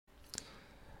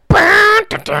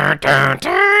I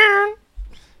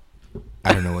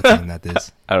don't know what song that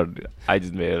is. I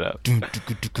just made it up.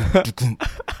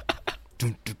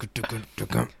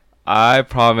 I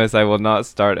promise I will not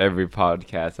start every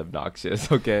podcast obnoxious,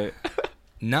 okay?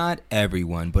 Not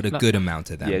everyone, but a good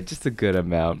amount of them. Yeah, just a good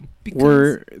amount.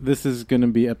 This is gonna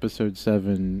be episode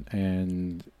 7,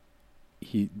 and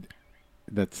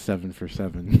that's 7 for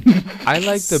 7. I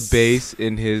like the bass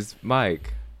in his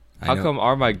mic. How come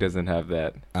our mic doesn't have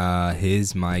that?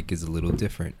 His mic is a little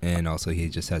different, and also he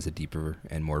just has a deeper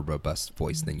and more robust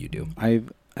voice than you do. I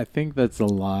think that's a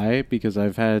lie, because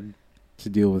I've had to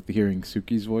deal with hearing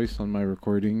Suki's voice on my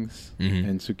recordings,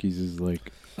 and Suki's is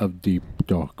like a deep,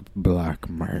 dark, black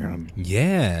man.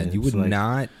 Yeah, you would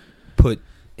not put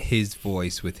his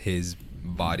voice with his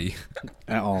body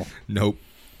at all. Nope.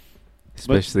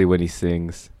 Especially when he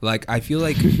sings. Like, I feel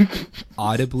like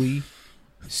audibly,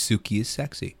 Suki is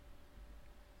sexy.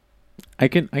 I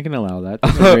can allow that.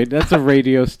 That's a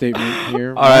radio statement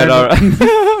here. All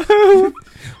right.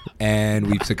 And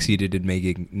we've succeeded in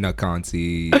making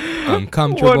Nakansi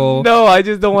uncomfortable. Well, no, I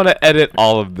just don't want to edit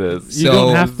all of this. You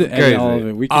don't have to edit all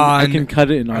of it. I can cut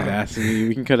it in Audacity.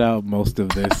 We can cut out most of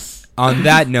this. On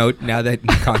that note, now that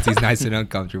Nakansi's nice and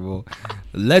uncomfortable,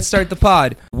 let's start the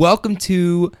pod. Welcome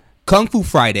to Kung Fu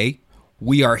Friday.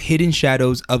 We are Hidden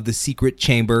Shadows of the Secret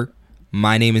Chamber.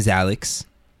 My name is Alex.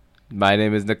 My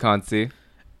name is Nakansi.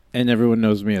 And everyone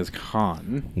knows me as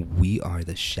Khan. We are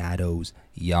the Shadows,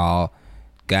 y'all.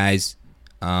 Guys,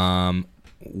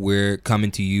 we're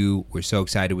coming to you. We're so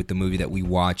excited with the movie that we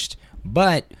watched.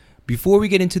 But before we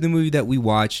get into the movie that we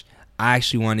watched, I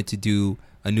actually wanted to do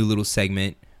a new little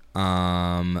segment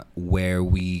where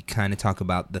we kind of talk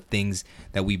about the things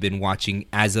that we've been watching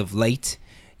as of late.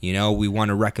 You know, we want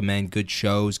to recommend good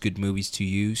shows, good movies to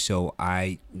you. So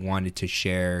I wanted to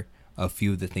share a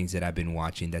few of the things that I've been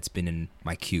watching that's been in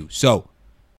my queue. So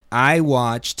I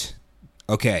watched,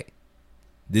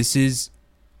 this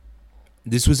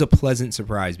was a pleasant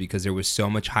surprise because there was so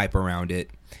much hype around it.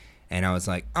 And I was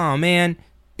like, oh man,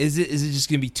 is it just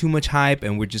going to be too much hype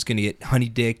and we're just going to get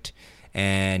honey-dicked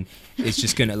and it's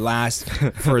just going to last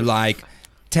for like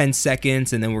 10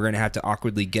 seconds and then we're going to have to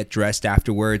awkwardly get dressed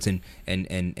afterwards and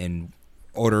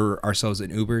order ourselves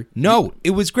an Uber? No,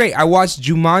 it was great. I watched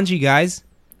Jumanji, guys.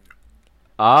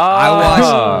 I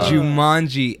watched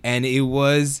Jumanji and it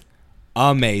was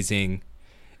amazing.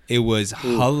 It was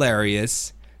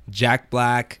hilarious. Jack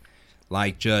Black,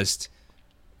 like, just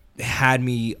had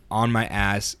me on my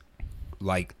ass,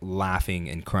 like, laughing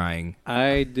and crying.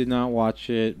 I did not watch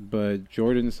it, but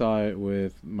Jordan saw it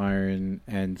with Myron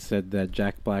and said that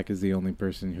Jack Black is the only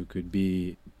person who could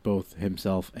be both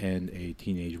himself and a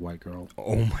teenage white girl.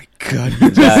 Oh my god,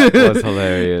 that was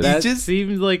hilarious. That just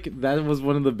seemed like that was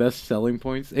one of the best selling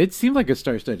points. It seemed like a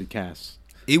star-studded cast.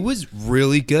 It was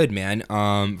really good, man.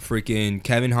 Freaking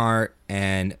Kevin Hart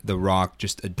and The Rock,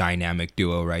 just a dynamic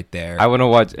duo right there. I want to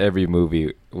watch every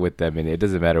movie with them in it. It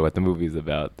doesn't matter what the movie's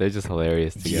about. They're just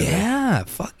hilarious together. Yeah,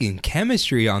 fucking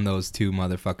chemistry on those two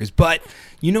motherfuckers. But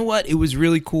you know what? It was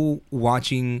really cool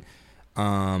watching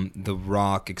The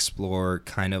Rock explore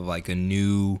kind of like a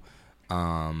new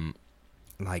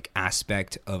like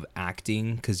aspect of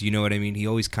acting, because you know what I mean. He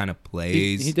always kind of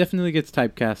plays. He definitely gets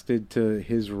typecasted to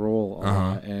his role,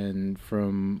 and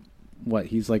from what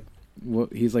he's like the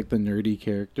nerdy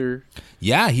character.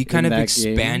 Yeah, he kind of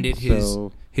expanded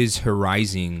his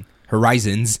horizons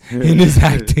in his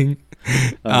acting.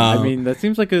 I mean, that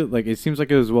seems like it seems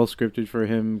like it was well scripted for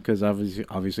him, because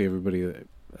obviously everybody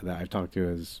that I've talked to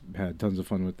has had tons of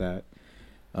fun with that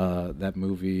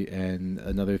movie. And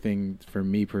another thing for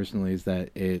me personally is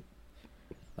that it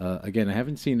again, I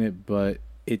haven't seen it, but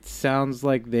it sounds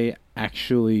like they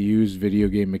actually use video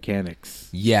game mechanics.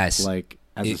 Yes, like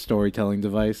as a storytelling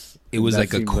device. It was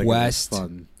like a quest. Like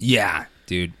fun. Yeah,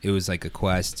 dude, it was like a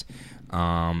quest,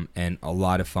 and a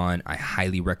lot of fun. I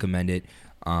highly recommend it.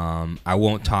 I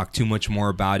won't talk too much more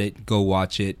about it. Go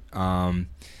watch it. Khan,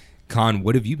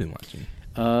 what have you been watching?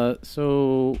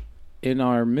 So in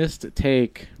our missed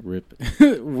take, RIP,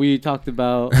 we talked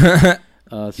about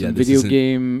some video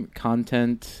game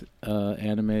content,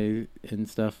 anime and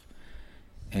stuff.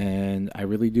 And I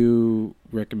really do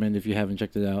recommend, if you haven't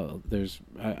checked it out,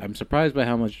 I'm surprised by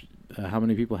how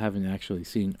many people haven't actually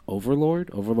seen Overlord.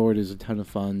 Overlord is a ton of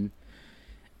fun.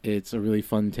 It's a really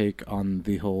fun take on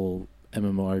the whole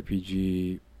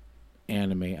MMORPG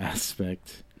anime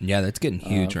aspect. Yeah, that's getting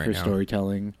huge right now. For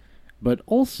storytelling. But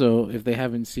also, if they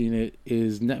haven't seen it,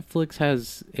 is Netflix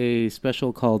has a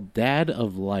special called Dad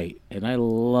of Light, and I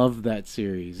love that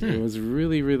series. It was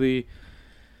really, really,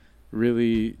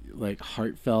 really like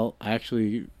heartfelt. I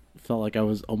actually felt like I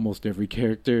was almost every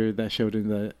character that showed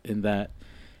in that.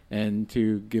 And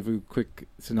to give a quick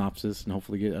synopsis and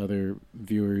hopefully get other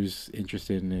viewers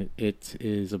interested in it, it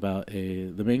is about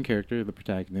the main character, the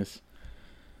protagonist,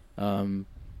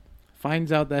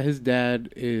 finds out that his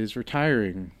dad is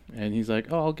retiring, and he's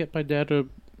like, "Oh, I'll get my dad a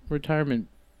retirement,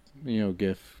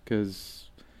 gift, because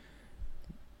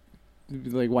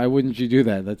like, why wouldn't you do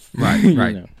that? That's right,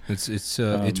 right.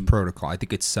 It's protocol. I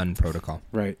think it's son protocol.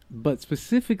 Right, but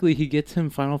specifically, he gets him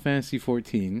Final Fantasy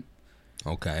 14.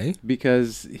 Okay.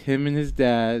 Because him and his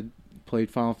dad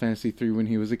played Final Fantasy 3 when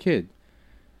he was a kid.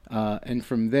 And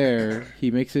from there,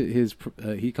 he makes it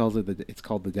he calls it it's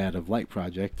called the Dad of Light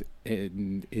Project.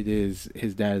 And his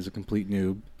dad is a complete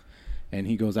noob. And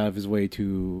he goes out of his way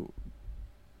to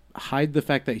hide the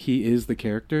fact that he is the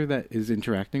character that is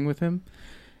interacting with him.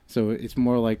 So it's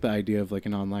more like the idea of like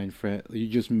an online friend.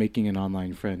 You're just making an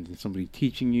online friend. And somebody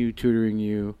teaching you, tutoring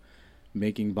you,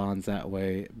 making bonds that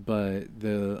way. But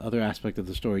the other aspect of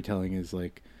the storytelling is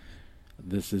like,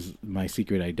 this is my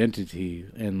secret identity,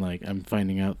 and like I'm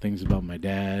finding out things about my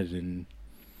dad, and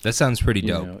that sounds pretty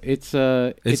dope. It's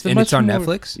on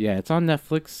Netflix. Yeah, it's on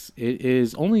Netflix. It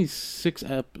is only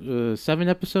 7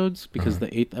 episodes, because the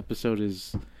 8th episode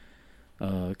is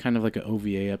kind of like an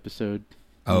OVA episode.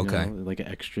 Okay, like an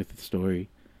extra story,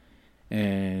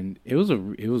 and it was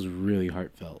really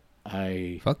heartfelt.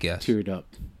 I teared up.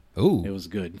 Ooh, it was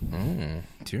good.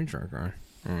 Tearjerker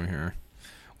over here.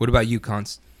 What about you,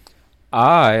 Const?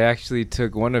 I actually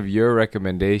took one of your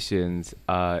recommendations,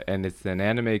 and it's an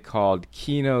anime called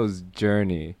Kino's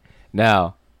Journey.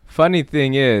 Now, funny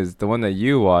thing is, the one that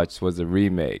you watched was a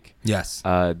remake. Yes.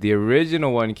 The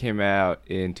original one came out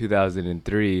in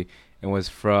 2003 and was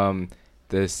from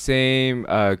the same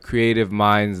creative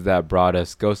minds that brought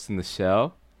us Ghost in the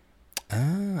Shell. I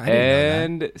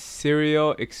didn't know that.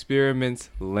 Serial Experiments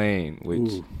Lane,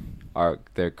 which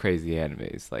they're crazy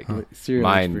animes, like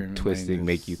mind twisting,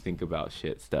 make you think about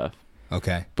shit stuff.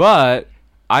 Okay. But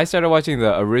I started watching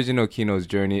the original Kino's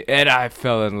Journey, and I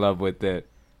fell in love with it.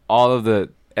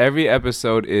 Every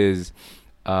episode is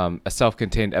a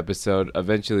self-contained episode.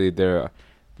 Eventually,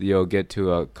 you'll get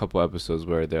to a couple episodes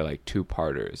where they're like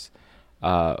 2-parters.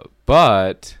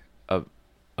 But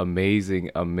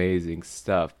amazing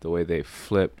stuff. The way they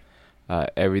flip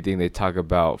everything they talk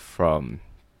about, from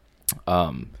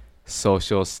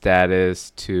social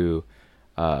status to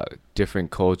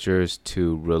different cultures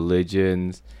to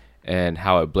religions, and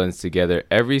how it blends together.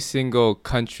 Every single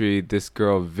country this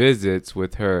girl visits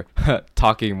with her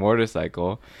talking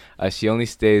motorcycle, she only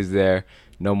stays there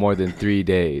no more than 3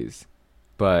 days,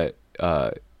 but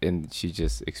and she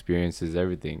just experiences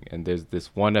everything. And there's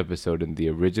this one episode in the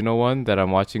original one that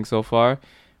I'm watching so far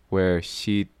where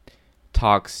she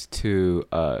talks to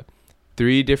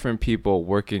 3 different people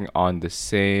working on the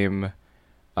same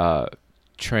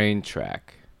train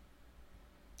track,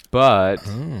 but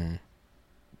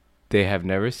they have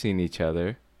never seen each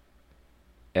other,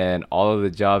 and all of the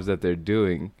jobs that they're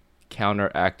doing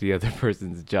counteract the other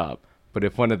person's job. But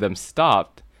if one of them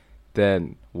stopped,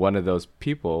 then one of those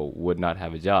people would not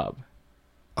have a job.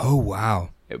 Oh, wow.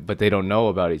 But they don't know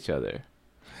about each other,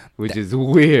 which is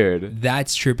weird.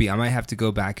 That's trippy. I might have to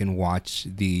go back and watch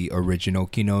the original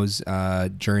Kino's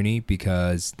Journey,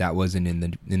 because that wasn't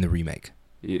in the remake.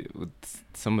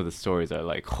 Some of the stories are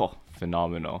like,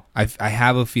 phenomenal. I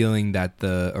have a feeling that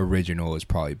the original is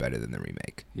probably better than the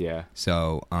remake. Yeah.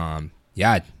 So,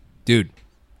 yeah, dude.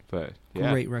 But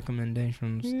yeah. Great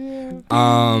recommendations. Yeah.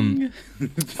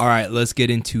 All right, let's get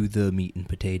into the meat and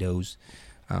potatoes,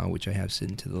 which I have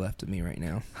sitting to the left of me right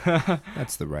now.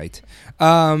 That's the right.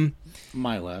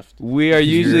 My left. We are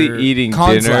usually eating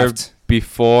dinner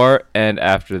before and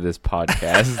after this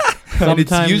podcast.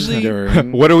 Sometimes it's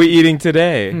usually what are we eating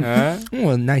today? Huh?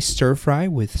 Well, a nice stir fry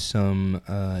with some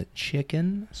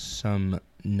chicken, some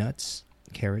nuts,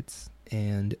 carrots,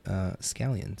 and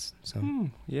scallions. So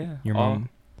yeah, your mom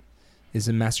is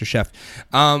a master chef.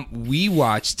 We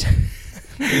watched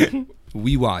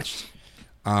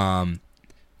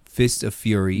Fist of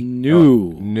Fury.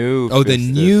 New. The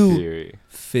new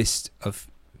Fist of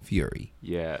Fury.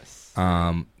 Yes.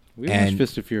 We watched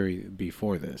Fist of Fury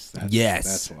before this.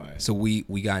 That's why. So we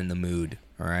got in the mood.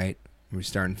 All right, we're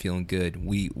starting feeling good.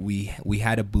 We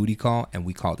had a booty call, and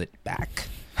we called it back.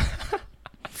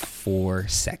 4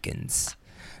 seconds.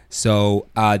 So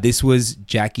this was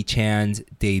Jackie Chan's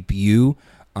debut.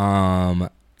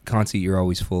 Conti, you're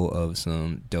always full of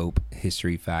some dope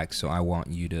history facts, so I want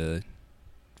you to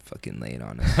fucking lay it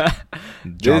on us.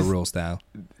 Ja Rule style.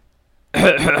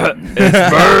 It's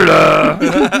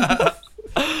murder.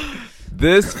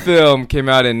 This film came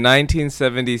out in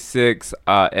 1976,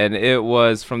 and it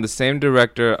was from the same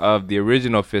director of the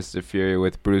original Fist of Fury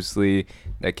with Bruce Lee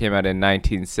that came out in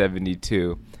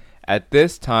 1972. At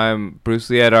this time, Bruce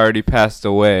Lee had already passed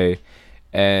away,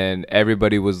 and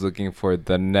everybody was looking for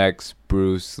the next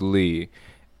Bruce Lee.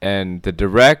 And the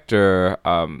director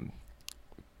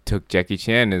took Jackie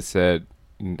Chan and said,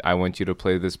 I want you to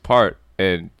play this part.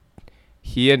 And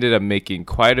he ended up making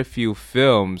quite a few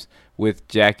films with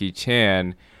Jackie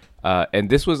Chan. And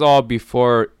this was all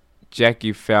before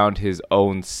Jackie found his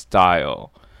own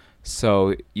style.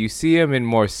 So you see him in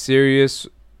more serious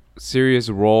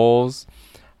roles.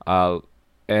 But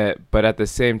at the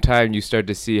same time, you start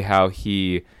to see how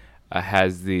he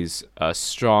has these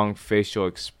strong facial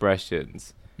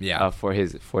expressions for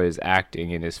his acting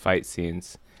in his fight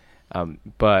scenes.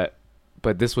 But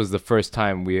this was the first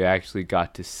time we actually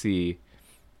got to see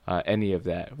any of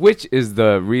that, which is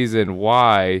the reason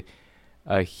why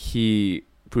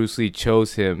Bruce Lee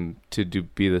chose him to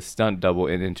be the stunt double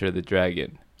in Enter the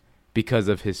Dragon, because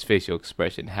of his facial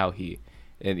expression, he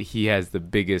has the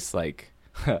biggest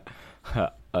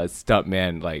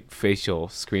stuntman facial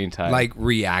screen time,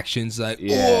 reactions, hit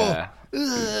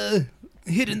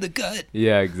in the gut.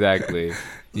 Yeah, exactly.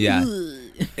 Yeah,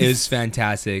 it was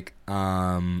fantastic.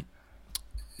 So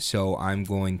I'm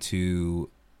going to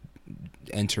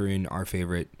enter in our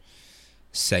favorite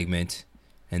segment,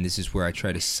 and this is where I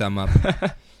try to sum up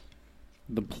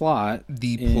the plot.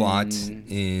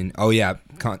 In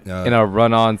a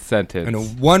run-on sentence. In a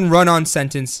one run-on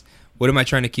sentence. What am I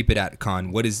trying to keep it at,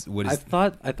 Con? What is? I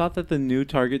thought that the new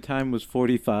target time was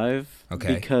 45.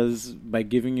 Okay. Because by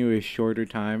giving you a shorter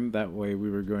time, that way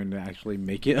we were going to actually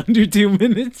make it under 2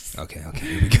 minutes. Okay.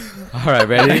 Here we go. All right,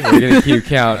 ready? We're gonna keep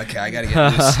count. Okay, I gotta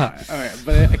get this. All right,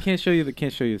 but I can't show you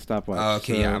the stopwatch.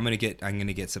 Okay, so. Yeah, I'm gonna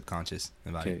get subconscious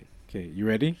about it. Okay, you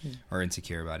ready? Or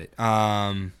insecure about it.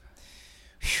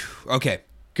 Okay.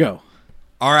 Go.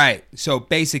 All right. So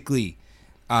basically,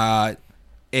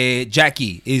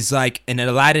 Jackie is like an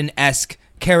Aladdin-esque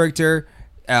character,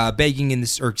 begging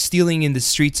or stealing in the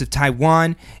streets of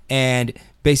Taiwan, and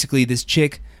basically this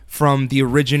chick from the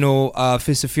original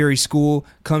Fist of Fury school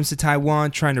comes to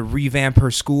Taiwan trying to revamp her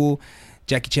school.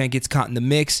 Jackie Chan gets caught in the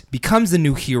mix, becomes the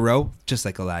new hero, just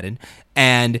like Aladdin,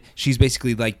 and she's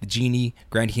basically like the genie,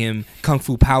 granting him kung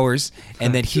fu powers,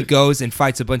 and then he goes and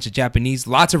fights a bunch of Japanese,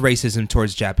 lots of racism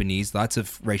towards Japanese, lots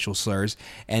of racial slurs,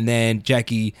 and then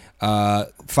Jackie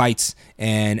fights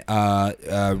and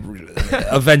avenges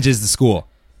the school.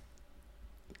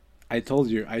 I told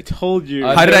you. How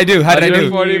did I do?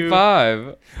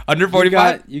 45. Under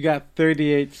 45? You got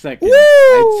 38 seconds. Woo!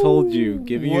 I told you.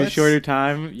 Giving you a shorter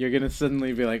time, you're gonna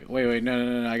suddenly be like, wait,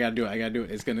 no, I gotta do it.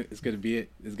 It's gonna be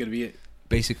it.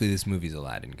 Basically, this movie's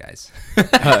Aladdin, guys.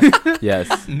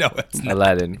 Yes. No, it's not.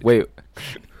 Aladdin. Wait,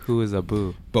 who is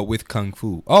Abu? But with kung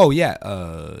fu. Oh yeah.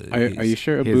 Are you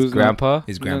sure Abu's his grandpa?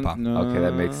 His grandpa. No. Okay,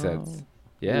 that makes sense.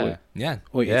 Yeah. Yeah.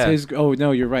 Wait, yeah. it's his. Oh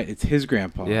no, you're right. It's his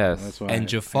grandpa. Yes. That's why. And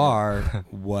Jafar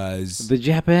was the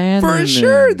Japan. For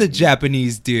sure, the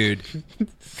Japanese dude,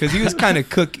 because he was kind of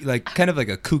kind of like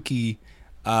a kooky,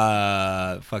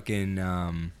 fucking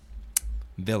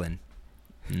villain.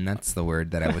 And that's the word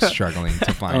that I was struggling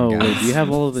to find. Oh, guys. wait, do you have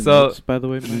all of the notes, by the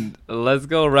way, man? Let's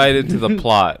go right into the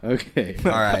plot. Okay.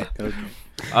 All right. Okay.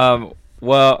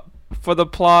 Well, for the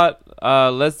plot,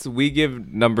 we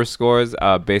give number scores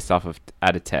based off of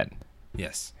out of 10.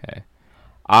 Yes. Okay.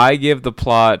 I give the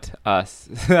plot. Damn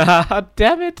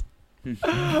it!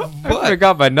 I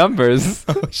forgot my numbers.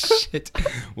 Oh shit!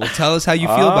 Well, tell us how you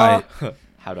feel about it.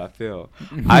 How do I feel?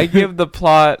 I give the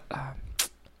plot.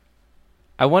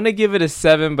 I want to give it a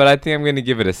 7, but I think I'm going to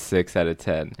give it a 6 out of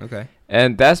 10. Okay.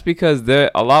 And that's because a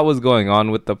lot was going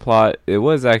on with the plot. It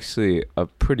was actually a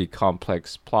pretty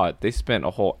complex plot. They spent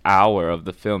a whole hour of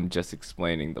the film just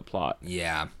explaining the plot.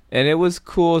 Yeah. And it was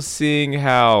cool seeing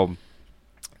how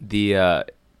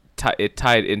it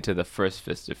tied into the first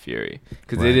Fist of Fury,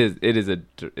 because Right. it is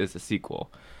a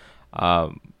sequel.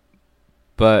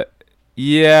 But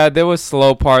yeah, there was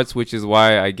slow parts, which is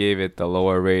why I gave it the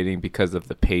lower rating, because of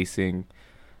the pacing.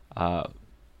 But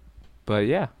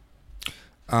yeah.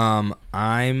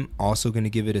 I'm also gonna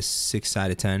give it a 6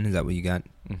 out of 10. Is that what you got?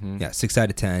 Mm-hmm. Yeah, 6 out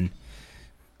of 10.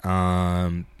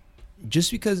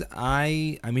 Just because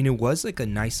I mean, it was like a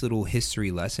nice little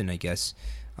history lesson, I guess.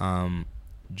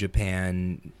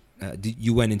 Japan.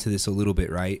 You went into this a little bit,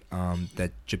 right?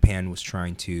 That Japan was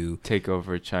trying to Take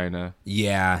over China.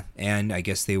 Yeah, and I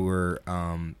guess they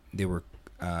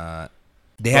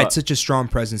had such a strong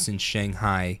presence in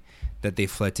Shanghai that they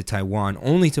fled to Taiwan,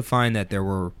 only to find that there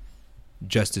were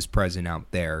just as present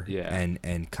out there. Yeah.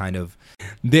 And kind of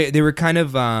they were kind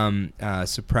of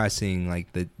suppressing like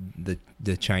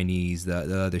the Chinese,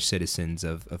 the other citizens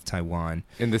of Taiwan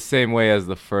in the same way as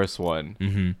the first one.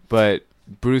 Mm-hmm. But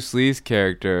Bruce Lee's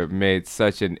character made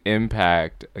such an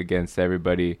impact against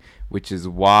everybody, which is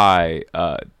why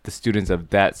the students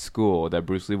of that school that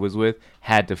Bruce Lee was with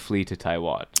had to flee to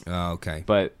Taiwan. Oh, okay.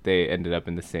 But they ended up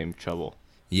in the same trouble.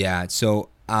 Yeah, so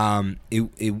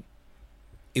it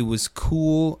was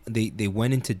cool. They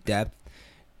went into depth,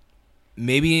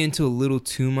 maybe into a little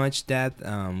too much depth.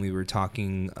 We were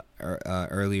talking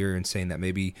earlier and saying that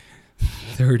maybe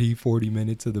 30, 40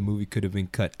 minutes of the movie could have been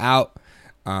cut out.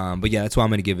 But yeah, that's why I'm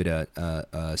going to give it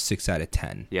a 6 out of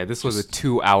 10. Yeah, this was a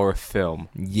 2-hour film.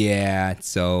 Yeah,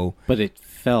 so... But it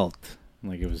felt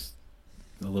like it was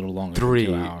a little longer 3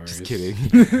 than 2 hours. Just kidding.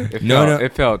 No.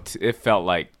 It felt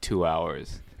like 2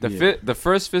 hours. The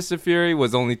first Fist of Fury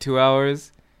was only 2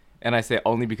 hours, and I say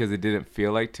only because it didn't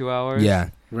feel like 2 hours.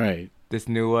 Yeah. Right. This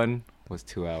new one was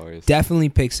 2 hours. Definitely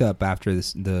picks up after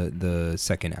the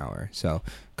second hour. So,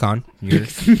 Con, you're...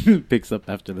 Picks up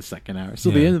after the second hour. So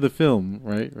Yeah. the end of the film,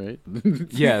 right?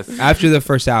 Yes. After the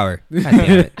first hour.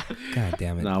 God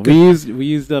damn it. No, we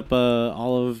used up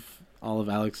all of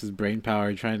Alex's brain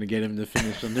power trying to get him to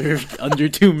finish under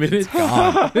 2 minutes.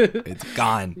 Gone. It's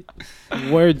gone.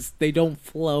 Words, they don't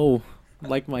flow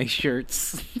like my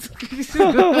shirts.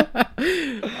 All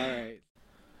right.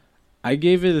 I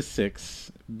gave it a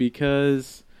 6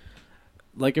 because,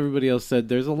 like everybody else said,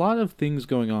 there's a lot of things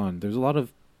going on. There's a lot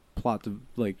of plot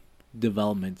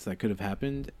developments that could have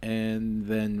happened, and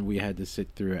then we had to sit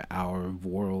through an hour of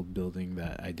world building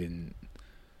that I didn't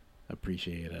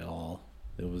appreciate at all.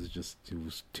 It was just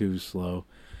too slow.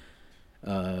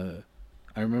 I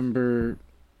remember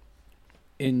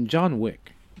in John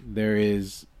Wick, there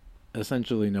is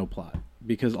essentially no plot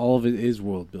because all of it is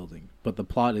world building, but the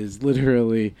plot is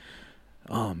literally,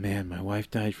 oh man, my wife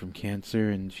died from cancer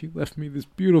and she left me this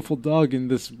beautiful dog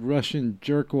and this Russian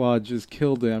jerkwad just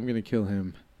killed it. I'm going to kill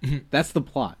him. That's the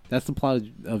plot. That's the plot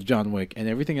of John Wick, and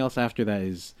everything else after that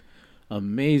is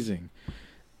amazing.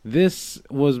 This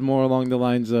was more along the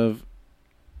lines of,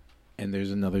 and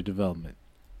there's another development.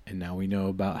 And now we know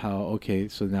about how, okay,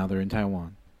 so now they're in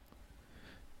Taiwan.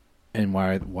 And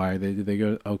why did they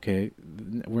go? Okay,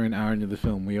 we're an hour into the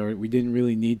film. We didn't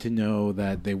really need to know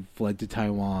that they fled to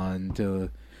Taiwan to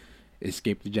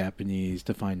escape the Japanese,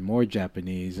 to find more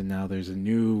Japanese, and now there's a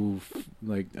new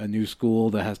school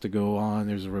that has to go on.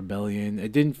 There's a rebellion.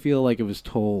 It didn't feel like it was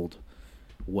told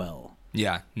well.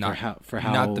 Yeah, not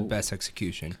the best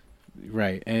execution.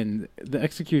 Right, and the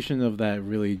execution of that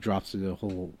really drops it a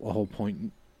whole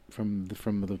point from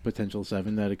the potential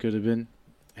 7 that it could have been,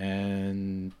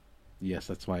 and yes,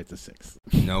 that's why it's a 6.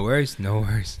 No worries.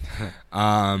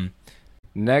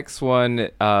 Next one,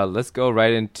 let's go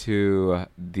right into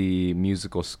the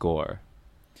musical score.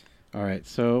 All right,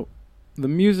 so the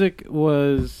music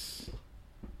was,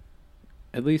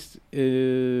 at least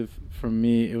for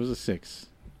me, it was a 6.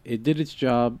 It did its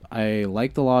job. I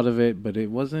liked a lot of it, but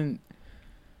it wasn't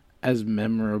as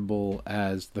memorable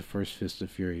as the first Fist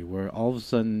of Fury, where all of a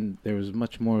sudden there was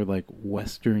much more like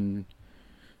Western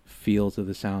feel to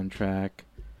the soundtrack,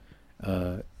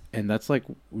 and that's like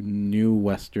new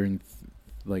Western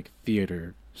like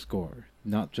theater score,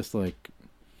 not just like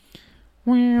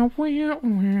yeah.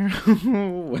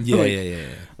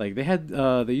 Like they had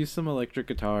they used some electric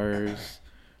guitars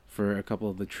for a couple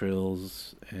of the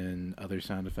trills and other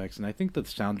sound effects, and I think the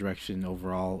sound direction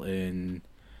overall in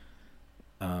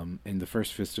the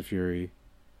first Fist of Fury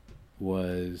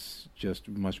was just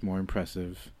much more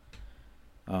impressive.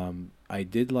 I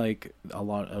did like a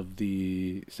lot of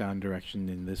the sound direction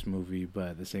in this movie, but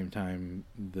at the same time,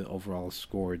 the overall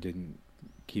score didn't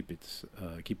keep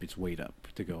its weight up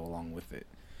to go along with it.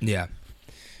 Yeah.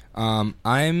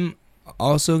 I'm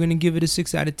also going to give it a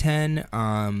 6 out of 10.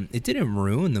 It didn't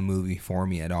ruin the movie for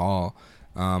me at all.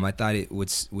 I thought it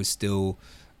was still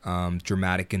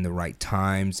dramatic in the right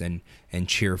times and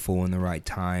cheerful in the right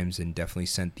times, and definitely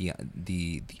sent the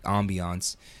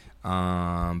ambiance.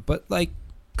 But like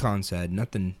Khan said,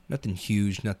 nothing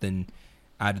huge, nothing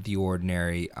out of the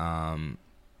ordinary.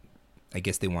 I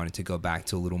guess they wanted to go back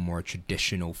to a little more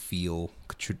traditional feel,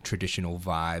 traditional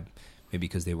vibe, maybe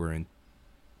because they were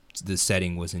the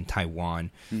setting was in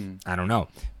Taiwan. I don't know,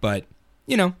 but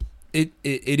you know, it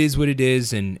is what it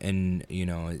is, and you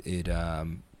know, it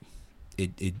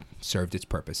served its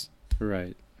purpose.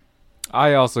 Right.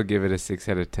 I also give it a 6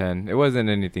 out of 10. It wasn't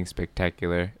anything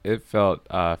spectacular. It felt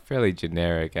fairly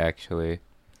generic, actually.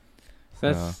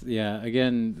 That's yeah.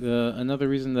 Again, another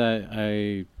reason that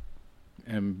I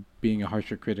am being a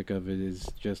harsher critic of it, is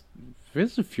just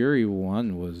Fist of Fury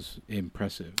 1 was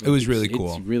impressive. It was really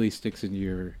cool. It really sticks in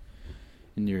your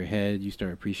head. You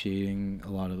start appreciating a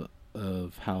lot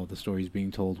of how the story is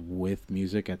being told with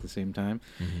music at the same time.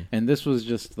 Mm-hmm. And this was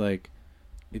just like,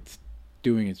 it's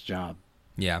doing its job.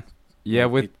 Yeah. Yeah,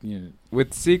 Like,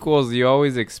 with sequels, you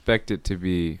always expect it to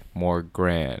be more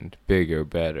grand, bigger,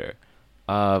 better.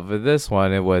 But this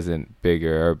one, it wasn't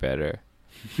bigger or better.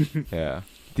 Yeah.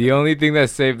 The only thing that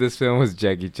saved this film was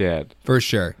Jackie Chan. For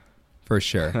sure.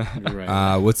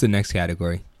 right. What's the next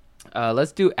category?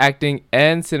 Let's do acting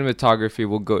and cinematography.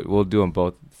 We'll do them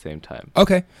both at the same time.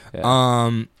 Okay.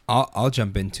 Yeah. I'll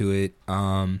jump into it.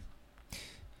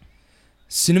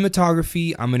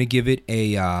 Cinematography, I'm gonna give it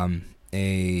a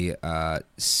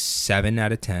 7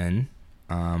 out of 10.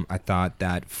 I thought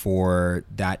that for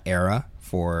that era,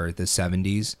 for the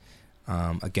 70s,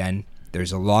 again,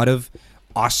 there's a lot of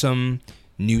awesome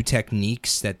new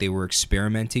techniques that they were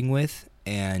experimenting with,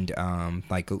 and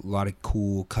like a lot of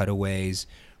cool cutaways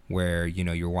where, you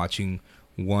know, you're watching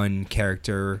one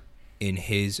character in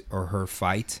his or her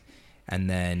fight, and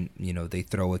then, you know, they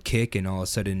throw a kick, and all of a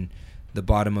sudden the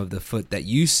bottom of the foot that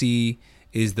you see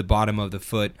is the bottom of the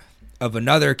foot of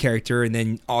another character, and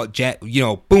then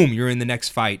boom, you're in the next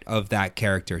fight of that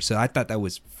character. So I thought that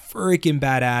was freaking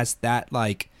badass. That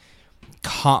like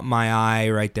caught my eye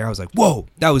right there. I was like, whoa,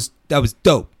 that was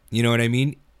dope. You know what I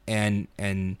mean? And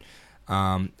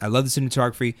I love the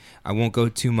cinematography. I won't go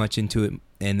too much into it.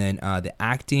 And then the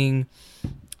acting,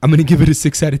 I'm gonna give it a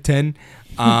 6 out of 10.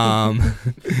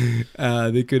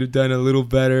 They could have done a little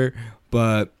better,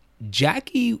 but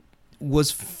Jackie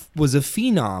was a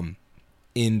phenom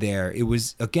in there. It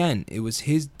was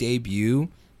his debut,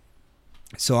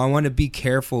 so I want to be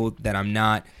careful that I'm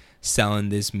not selling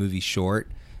this movie short.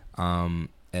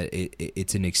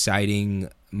 It's an exciting,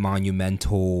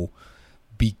 monumental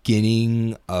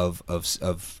beginning of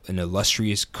an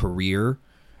illustrious career,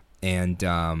 and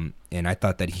I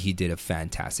thought that he did a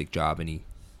fantastic job, and he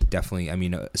definitely, I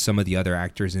mean, some of the other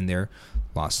actors in there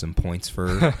lost some points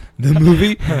for the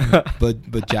movie,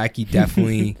 but Jackie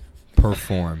definitely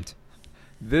performed.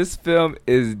 This film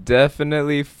is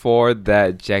definitely for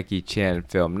that Jackie Chan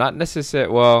film. Not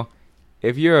necessarily. Well,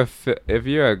 if you're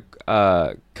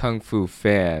a kung fu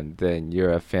fan, then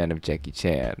you're a fan of Jackie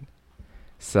Chan.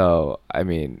 So I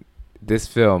mean, this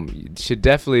film should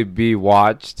definitely be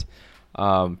watched.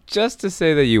 Just to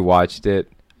say that you watched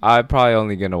it, I'm probably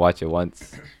only gonna watch it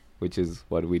once, which is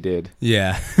what we did.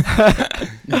 Yeah.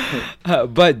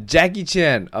 But Jackie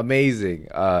Chan, amazing.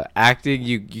 Acting,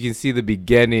 you can see the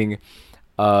beginning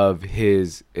of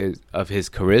his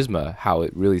charisma, how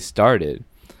it really started,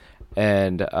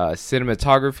 and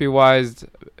cinematography wise,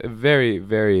 very,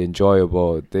 very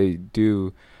enjoyable. They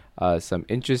do some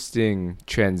interesting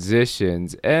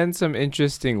transitions and some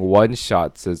interesting one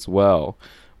shots as well,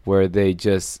 where they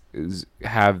just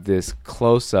have this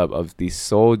close up of these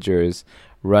soldiers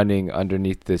running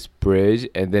underneath this bridge,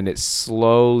 and then it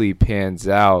slowly pans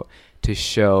out to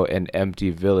show an empty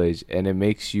village, and it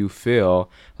makes you feel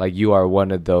like you are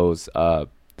one of those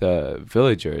the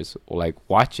villagers, like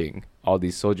watching all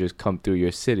these soldiers come through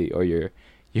your city or your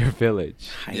village.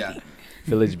 Yeah.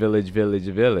 Village. But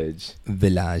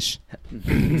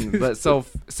so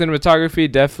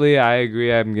cinematography, definitely, I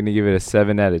agree. I'm gonna give it a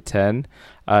 7 out of 10.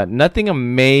 Nothing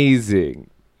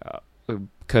amazing,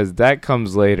 because that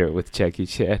comes later with Jackie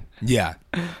Chan. Yeah.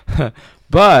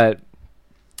 But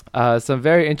some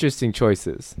very interesting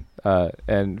choices,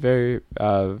 and very,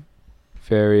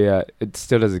 it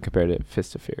still doesn't compare to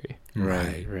Fist of Fury.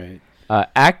 Right.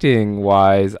 Acting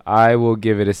wise, I will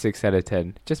give it a 6 out of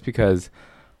 10, just because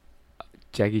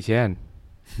Jackie Chan.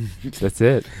 That's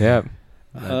it. Yeah.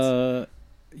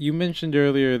 You mentioned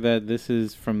earlier that this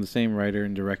is from the same writer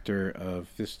and director of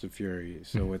Fist of Fury.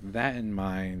 So with that in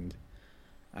mind,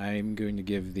 I'm going to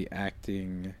give the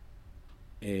acting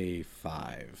a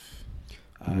 5.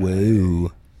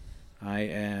 Whoa. I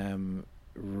am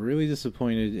really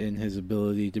disappointed in his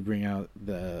ability to bring out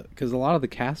because a lot of the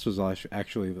cast was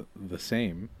actually the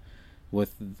same,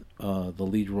 with the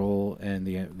lead role and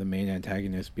the main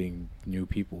antagonist being new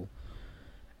people,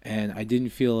 and I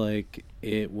didn't feel like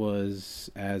it was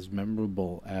as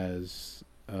memorable as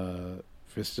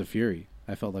Fist of Fury.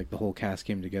 I felt like the whole cast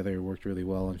came together, worked really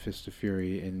well in Fist of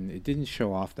Fury, and it didn't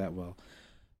show off that well.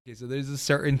 Okay, so there's a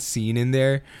certain scene in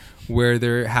there where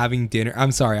they're having dinner.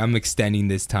 I'm sorry, I'm extending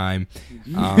this time,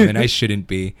 and I shouldn't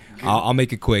be. I'll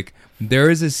make it quick.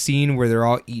 There is a scene where they're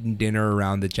all eating dinner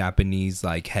around the Japanese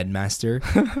like headmaster,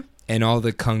 and all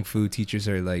the kung fu teachers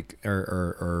are like,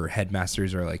 or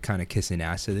headmasters are like kind of kissing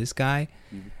ass to this guy,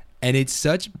 and it's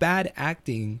such bad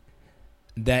acting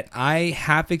that I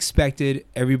half expected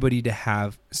everybody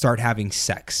to start having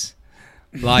sex.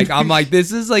 Like, I'm like,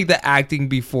 this is like the acting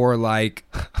before, like,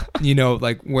 you know,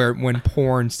 like when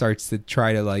porn starts to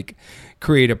try to like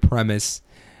create a premise.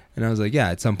 And I was like, yeah,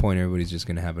 at some point everybody's just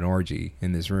gonna have an orgy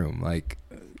in this room. Like,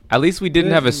 at least we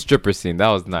didn't have a stripper scene. That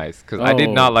was nice because I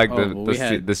did not like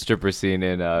the stripper scene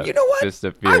in you know what? Fist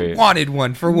of Fury. I wanted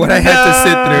one for what I had to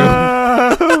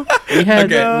sit through. We had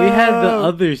the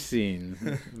other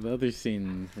scene. The other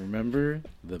scene, remember?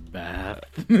 The bath.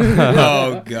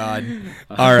 Oh God!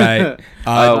 All right.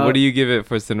 What do you give it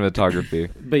for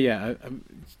cinematography? But yeah,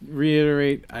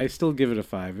 reiterate, I still give it a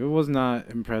 5. It was not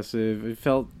impressive. It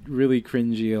felt really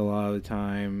cringy a lot of the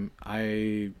time.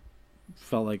 I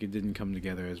felt like it didn't come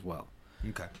together as well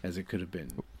as it could have been.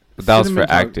 But that was for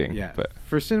acting. Yeah. But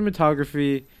for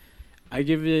cinematography, I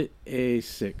give it a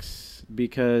 6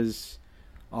 because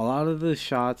a lot of the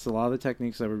shots, a lot of the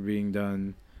techniques that were being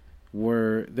done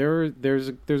there's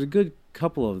a good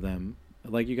couple of them.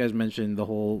 Like you guys mentioned, the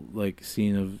whole like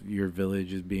scene of your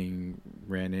village is being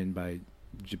ran in by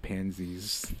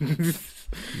Japansies.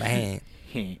 Man.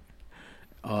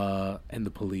 And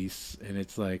the police, and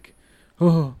it's like,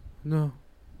 oh no,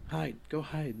 go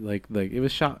hide. Like it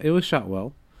was shot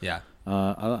well. Yeah.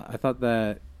 I thought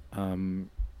that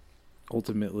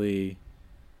ultimately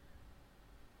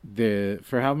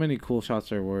for how many cool shots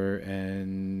there were,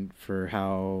 and for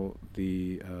how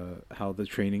the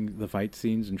fight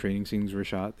scenes and training scenes were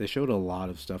shot, they showed a lot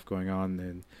of stuff going on,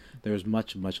 and there was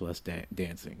much less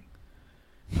dancing.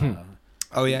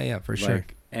 Oh yeah, for sure.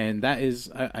 And that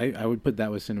is, I would put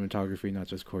that with cinematography, not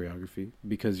just choreography,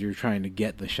 because you're trying to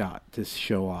get the shot to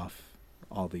show off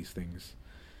all these things.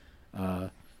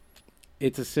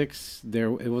 It's a 6.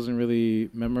 It wasn't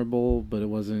really memorable, but it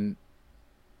wasn't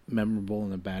memorable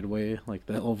in a bad way, like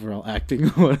the overall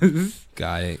acting was.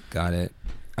 Got it.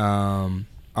 All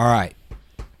right.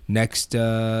 Next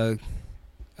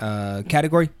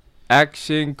category.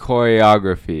 Action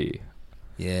choreography.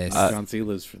 Yes. John C.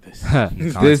 lives for this.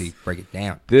 Break it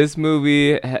down. This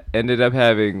movie ended up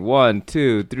having 1,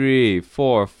 2, 3,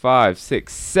 4, 5,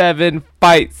 6, 7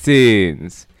 fight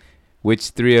scenes, which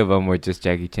 3 of them were just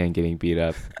Jackie Chan getting beat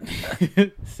up.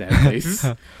 Sad face.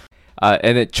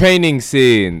 And then training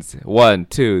scenes. 1,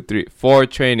 2, 3, 4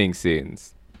 training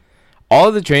scenes.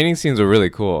 All the training scenes were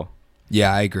really cool.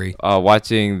 Yeah, I agree.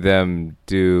 Watching them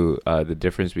do the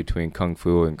difference between kung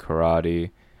fu and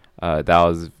karate, that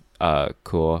was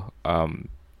cool.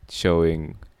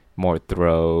 Showing more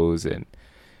throws and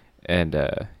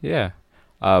yeah.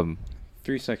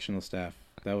 3 sectional staff.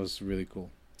 That was really cool.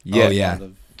 Yeah, oh, yeah.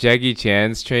 Jackie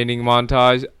Chan's training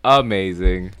montage,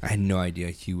 amazing. I had no idea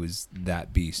he was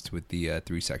that beast with the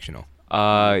 3-sectional.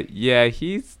 Yeah,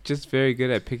 he's just very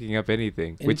good at picking up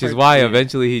anything, which is why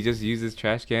eventually he just uses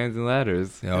trash cans and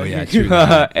ladders. Oh yeah, true.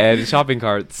 And shopping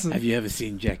carts. Have you ever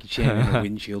seen Jackie Chan in a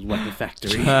windshield wiper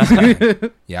factory?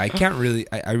 Yeah,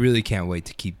 I really can't wait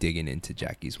to keep digging into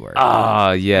Jackie's work.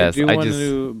 Yes. I do want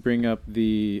to bring up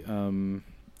the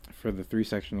for the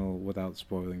 3-sectional without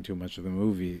spoiling too much of the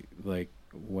movie, like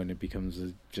when it becomes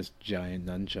a just giant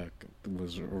nunchuck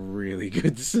was a really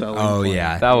good selling point.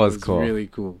 Yeah, that was cool. Really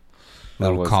cool.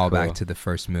 Little callback to the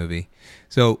first movie.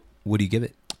 So, what do you give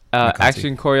it?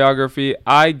 Action choreography,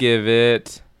 I give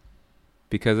it,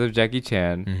 because of Jackie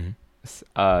Chan, 6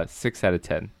 out of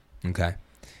 10. Okay.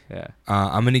 Yeah.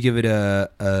 I'm gonna give it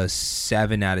a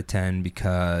 7 out of 10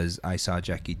 because I saw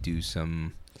Jackie do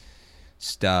some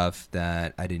stuff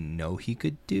that I didn't know he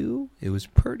could do. It was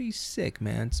pretty sick,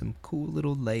 man. Some cool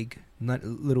little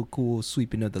cool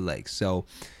sweeping of the legs. So,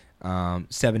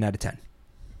 7 out of 10.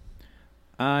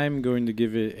 I'm going to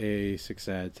give it a 6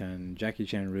 out of 10. Jackie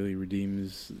Chan really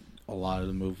redeems a lot of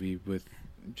the movie with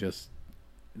just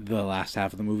the last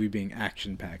half of the movie being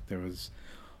action-packed. There was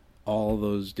all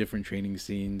those different training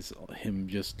scenes, him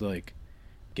just like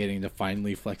getting to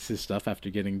finally flex his stuff after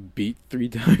getting beat 3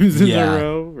 times in a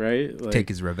row, right? Like, take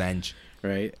his revenge.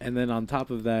 Right. And then on top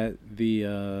of that,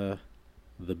 the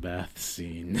bath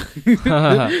scene.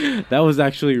 That was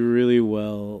actually really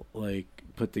well like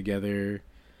put together.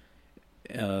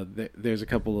 There's a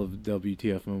couple of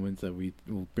WTF moments that we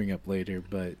will bring up later,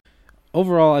 but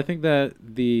overall, I think that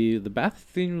the bath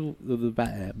scene, the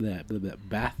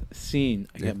bath scene.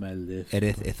 I got my lift.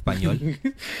 Eres español.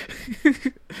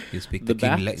 You speak the the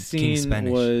bath King scene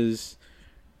Spanish. Was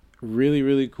really,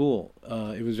 really cool.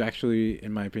 It was actually,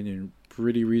 in my opinion,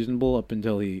 pretty reasonable up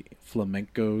until he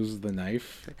flamencos the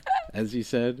knife, as he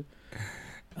said.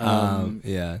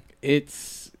 Yeah.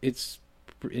 It's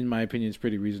in my opinion, it's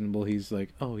pretty reasonable. He's like,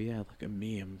 oh yeah, look at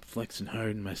me, I'm flexing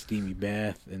hard in my steamy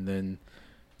bath, and then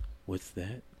what's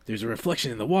that? There's a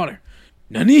reflection in the water.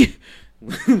 Nani?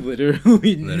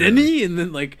 Literally Nani, and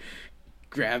then like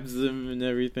grabs them and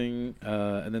everything.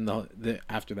 And then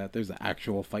after that, there's the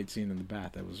actual fight scene in the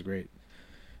bath. That was great.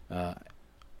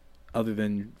 Other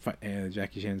than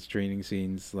Jackie Chan's training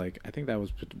scenes, like I think that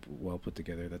was well put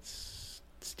together. That's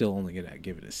still only gonna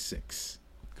give it a 6.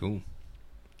 Cool.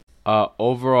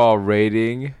 Overall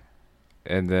rating,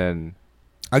 and then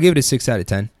I'll give it a 6 out of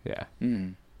 10. yeah,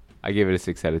 I give it a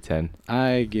 6 out of 10.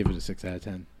 I give it a 6 out of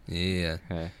 10. Yeah.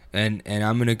 Okay. And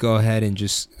I'm gonna go ahead and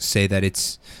just say that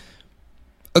it's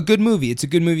a good movie. It's a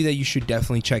good movie that you should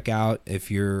definitely check out if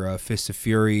you're a Fist of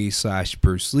Fury /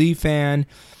 Bruce Lee fan.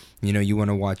 You know, you want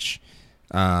to watch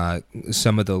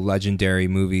some of the legendary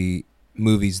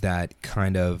movies that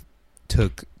kind of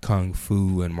took kung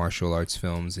fu and martial arts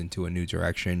films into a new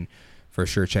direction. For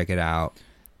sure, check it out.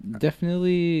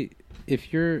 Definitely,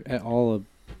 if you're at all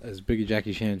as big a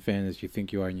Jackie Chan fan as you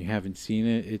think you are and you haven't seen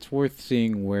it, it's worth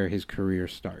seeing where his career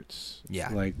starts. Yeah.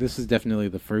 Like, this is definitely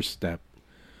the first step.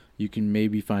 You can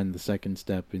maybe find the second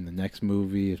step in the next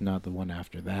movie, if not the one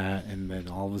after that. And then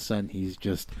all of a sudden, he's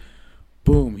just,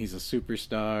 boom, he's a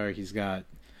superstar. He's got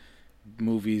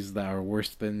movies that are worse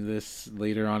than this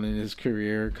later on in his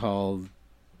career called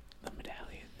The Medallion.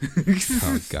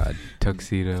 Oh, God.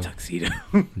 Tuxedo.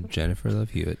 Jennifer Love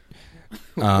Hewitt.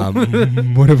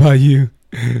 What about you?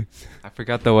 I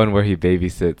forgot the one where he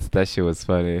babysits. That shit was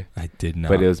funny. I did not.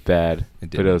 But it was bad. I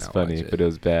did But it was not funny. watch it. But it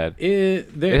was bad. It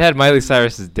It had Miley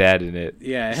Cyrus's dad in it.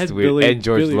 Yeah, it It's had weird. Billy And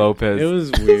George Billy- Lopez. It was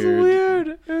It was weird. weird.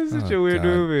 It was such Oh, a weird God.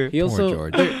 movie. He also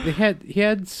George. he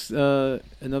had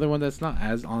another one that's not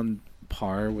as on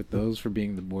par with those for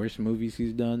being the worst movies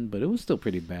he's done, but it was still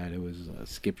pretty bad. It was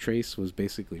Skip Trace was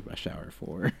basically Rush Hour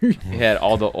 4. He had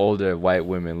all the older white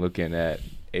women looking at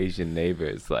Asian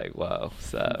neighbors like, wow,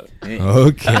 what's up?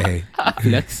 Okay.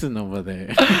 Flexing over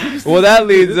there. Well, that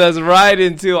leads us right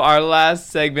into our last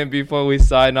segment before we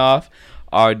sign off,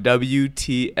 our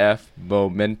WTF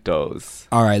Momentos.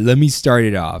 All right, let me start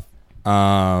it off.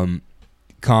 Con,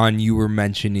 you were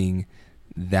mentioning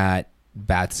that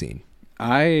bath scene.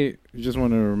 I just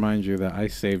want to remind you that I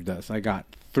saved us. I got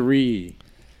 3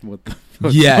 what the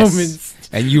fuck Yes. moments.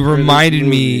 And you for this reminded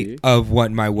me movie. of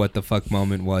what my what the fuck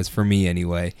moment was for me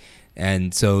anyway.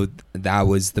 And so that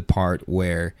was the part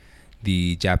where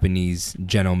the Japanese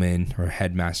gentleman or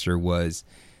headmaster was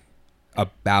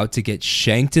about to get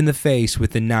shanked in the face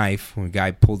with a knife when a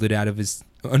guy pulled it out of his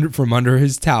from under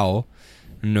his towel.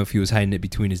 I don't know if he was hiding it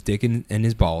between his dick and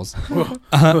his balls.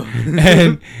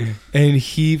 And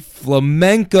he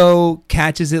flamenco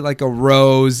catches it like a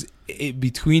rose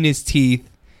between his teeth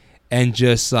and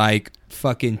just like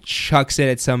fucking chucks it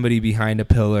at somebody behind a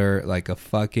pillar like a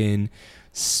fucking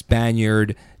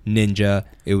Spaniard ninja.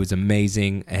 It was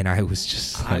amazing, and I was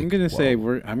just like, I'm gonna whoa. say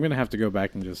I'm gonna have to go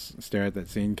back and just stare at that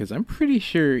scene because I'm pretty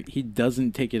sure he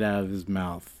doesn't take it out of his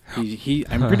mouth.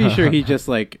 I'm pretty sure he just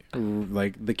like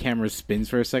the camera spins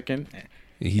for a second.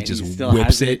 He and just still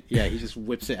whips has it. Yeah, he just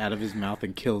whips it out of his mouth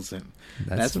and kills him.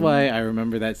 That's why I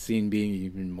remember that scene being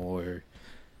even more.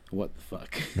 What the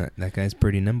fuck? That guy's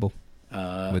pretty nimble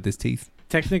Uh, with his teeth.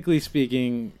 Technically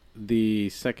speaking, the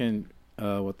second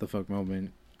what the fuck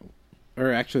moment,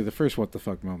 or actually the first what the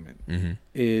fuck moment, Mm-hmm.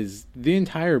 is the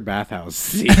entire bathhouse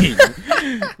scene.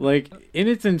 Like, in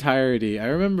its entirety. I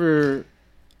remember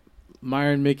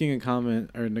Myron making a comment,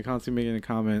 or Nakansi making a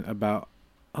comment about,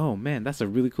 oh man, that's a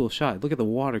really cool shot. Look at the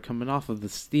water coming off of the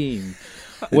steam.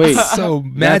 Wait, So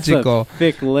that's magical. a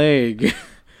thick leg.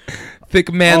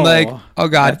 Thick man leg. Oh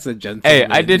God. That's a gentleman. Hey,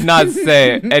 I did not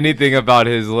say anything about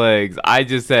his legs. I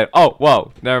just said, oh,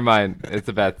 whoa, never mind. It's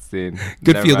a bad scene.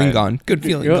 Good Never feeling mind. gone. Good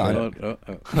feeling gone.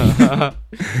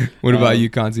 What about you,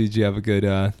 Kanzi? Did you have a good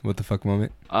what the fuck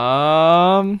moment?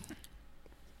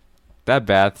 That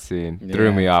bath scene threw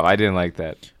Yeah. me off. I didn't like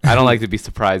that. I don't like to be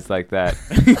surprised like that.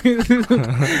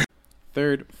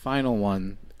 Third, final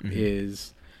one Mhm.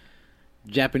 is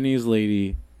Japanese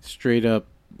lady straight up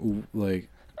like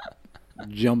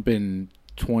jumping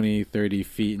 20, 30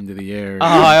 feet into the air. Oh,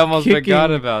 I almost Kicking- forgot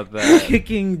about that.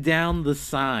 Kicking down the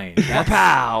sign.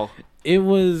 Pow! It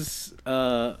was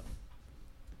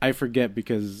I forget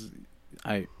because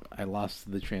I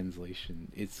lost the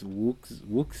translation. It's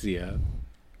Wuxia,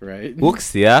 right?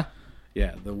 Wuxia.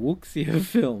 Yeah, the Wuxia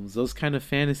films, those kind of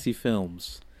fantasy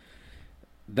films.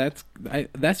 That's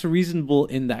reasonable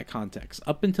in that context.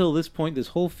 Up until this point, this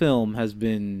whole film has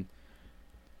been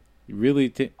really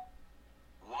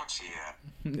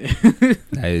That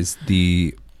is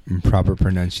the proper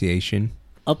pronunciation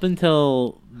up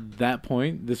until that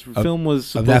point, this film was of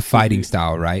supposed that to fighting be-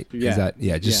 style, right? Yeah. Is that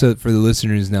just Yeah. so for the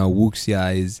listeners know,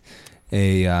 wuxia is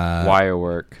a Wire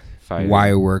work. fighting.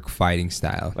 wire work fighting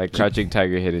style. Like Crouching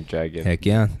Tiger, Hidden Dragon. Heck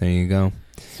yeah, there you go.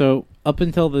 So up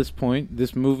until this point,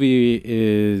 this movie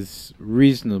is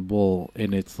reasonable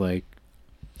in its like.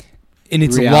 And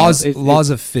it's laws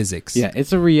of physics. Yeah,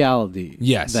 it's a reality.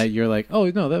 Yes. That you're like, oh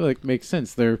no, that like makes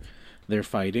sense. They're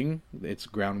fighting. It's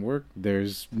groundwork.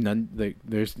 There's none.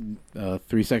 There's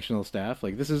 3 sectional staff.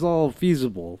 Like this is all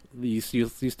feasible. You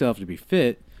still have to be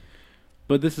fit,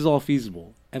 but this is all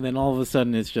feasible. And then all of a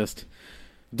sudden, it's just,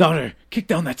 daughter, kick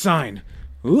down that sign.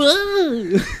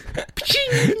 You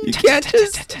can't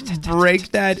just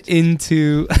break that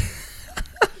into.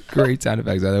 Great sound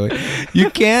effects, by the way. You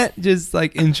can't just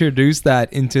like introduce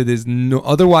that into this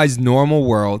otherwise normal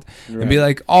world and be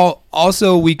like, oh,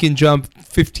 also we can jump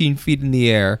 15 feet in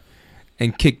the air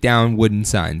and kick down wooden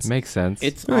signs. Makes sense.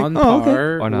 It's like, on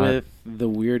par Or not. with the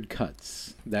weird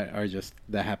cuts that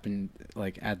happen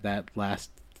like at that last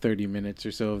 30 minutes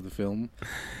or so of the film.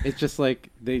 It's just like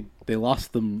they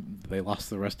lost the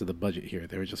rest of the budget here.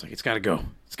 They were just like, it's gotta go.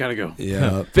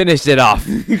 Yeah. Finished it off.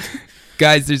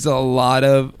 Guys, there's a lot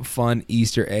of fun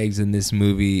Easter eggs in this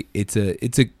movie. It's a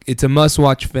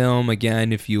must-watch film.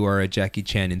 Again, if you are a Jackie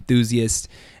Chan enthusiast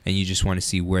and you just want to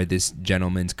see where this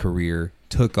gentleman's career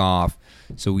took off.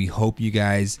 So we hope you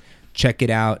guys check it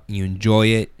out. You enjoy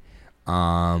it.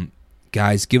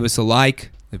 Guys, give us a like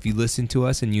if you listen to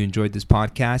us and you enjoyed this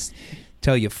podcast.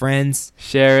 Tell your friends.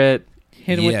 Share it.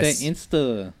 Hit him with that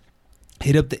Insta.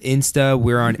 Hit up the Insta.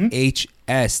 We're on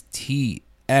HSTSC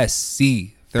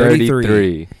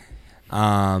 33.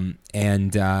 And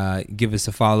give us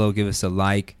a follow, give us a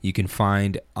like. You can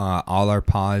find all our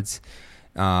pods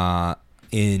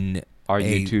in Our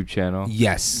YouTube channel.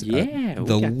 Yes. Yeah.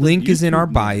 The link is in our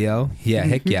bio. Yeah,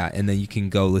 heck yeah. And then you can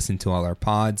go listen to all our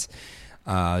pods.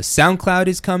 SoundCloud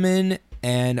is coming,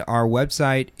 and our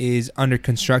website is under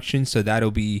construction, so that'll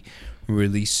be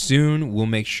released soon. We'll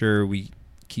make sure we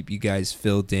keep you guys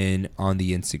filled in on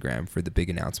the Instagram for the big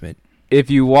announcement. If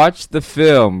you watched the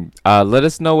film, let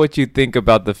us know what you think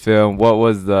about the film. What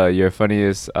was your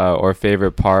funniest or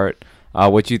favorite part?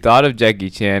 What you thought of Jackie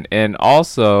Chan, and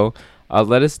also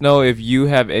let us know if you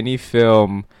have any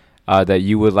film that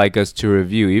you would like us to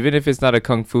review. Even if it's not a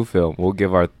kung fu film, we'll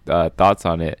give our thoughts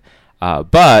on it.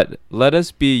 But let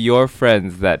us be your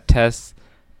friends that test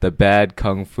the bad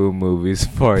kung fu movies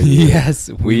for you. Yes,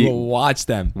 we will watch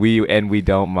them. We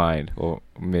don't mind. Or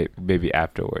maybe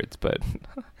afterwards, but.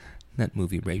 That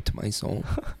movie raped my soul.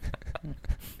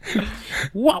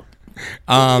 Wow.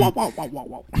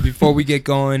 Before we get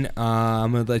going,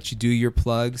 I'm going to let you do your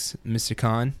plugs, Mr.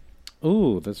 Khan.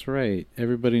 Oh, that's right.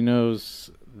 Everybody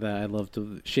knows that I love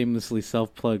to shamelessly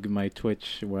self-plug my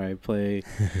Twitch where I play.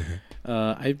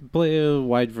 I play a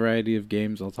wide variety of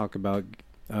games. I'll talk about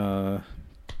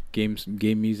game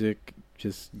music,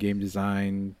 just game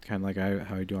design, kind of like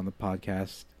how I do on the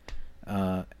podcast.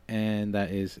 And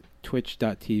that is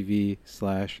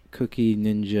twitch.tv/Cookie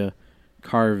Ninja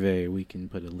Carve. We can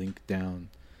put a link down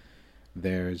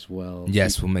there as well.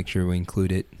 Yes, we'll make sure we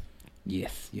include it.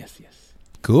 Yes.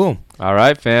 Cool. All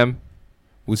right, fam.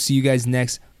 We'll see you guys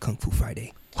next Kung Fu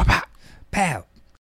Friday. Pow.